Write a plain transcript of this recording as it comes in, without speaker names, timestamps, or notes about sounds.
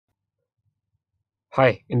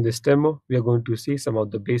Hi, in this demo, we are going to see some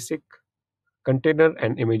of the basic container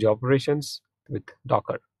and image operations with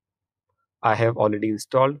Docker. I have already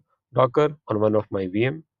installed Docker on one of my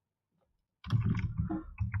VM.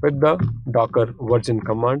 With the Docker version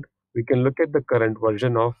command, we can look at the current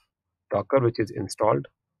version of Docker which is installed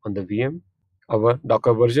on the VM. Our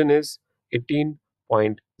Docker version is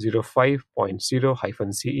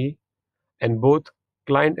 18.05.0-CE and both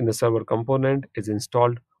client and the server component is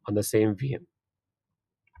installed on the same VM.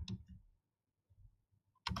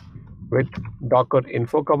 With Docker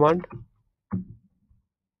info command,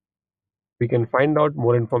 we can find out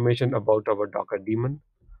more information about our Docker daemon.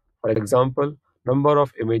 For example, number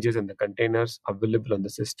of images in the containers available on the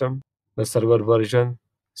system, the server version,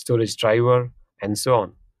 storage driver, and so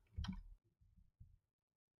on.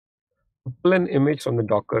 To pull an image from the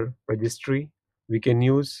Docker registry, we can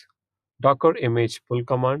use Docker image pull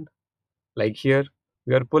command. Like here,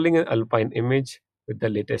 we are pulling an Alpine image with the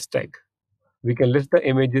latest tag. We can list the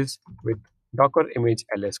images with Docker image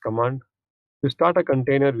ls command. To start a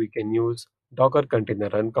container, we can use Docker container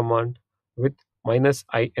run command with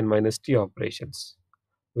 -i and -t operations,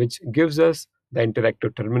 which gives us the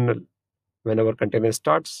interactive terminal. When our container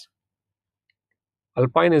starts,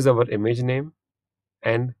 Alpine is our image name,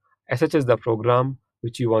 and sh is the program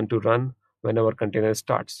which you want to run when our container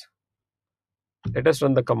starts. Let us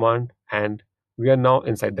run the command, and we are now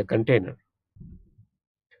inside the container.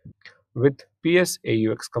 With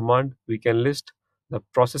ps-aux command, we can list the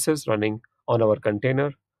processes running on our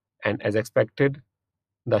container, and as expected,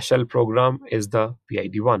 the shell program is the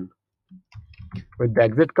PID1. With the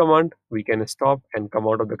exit command, we can stop and come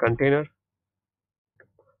out of the container.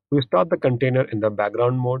 To start the container in the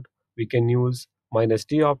background mode, we can use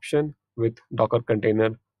 -d option with Docker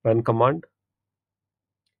container run command.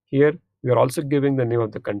 Here, we are also giving the name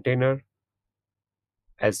of the container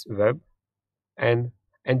as web, and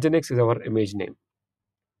nginx is our image name.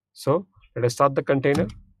 So let us start the container,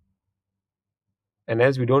 and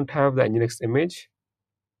as we don't have the nginx image,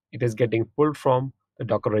 it is getting pulled from the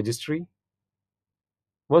Docker registry.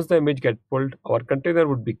 Once the image gets pulled, our container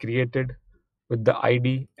would be created with the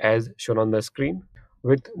ID as shown on the screen.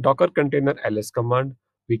 With Docker container ls command,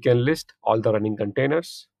 we can list all the running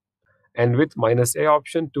containers. And with -a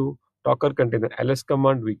option to Docker container ls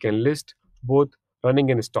command, we can list both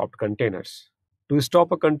running and stopped containers. To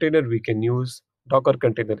stop a container, we can use Docker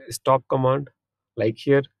container stop command. Like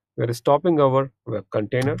here, we are stopping our web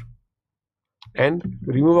container. And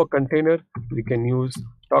to remove a container, we can use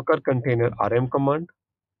Docker container rm command.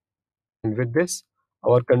 And with this,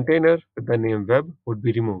 our container with the name web would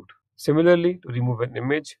be removed. Similarly, to remove an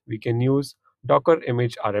image, we can use Docker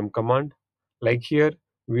image rm command. Like here,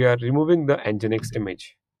 we are removing the nginx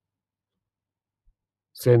image.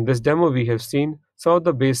 So in this demo, we have seen some of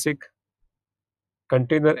the basic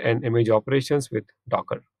container and image operations with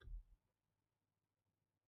Docker.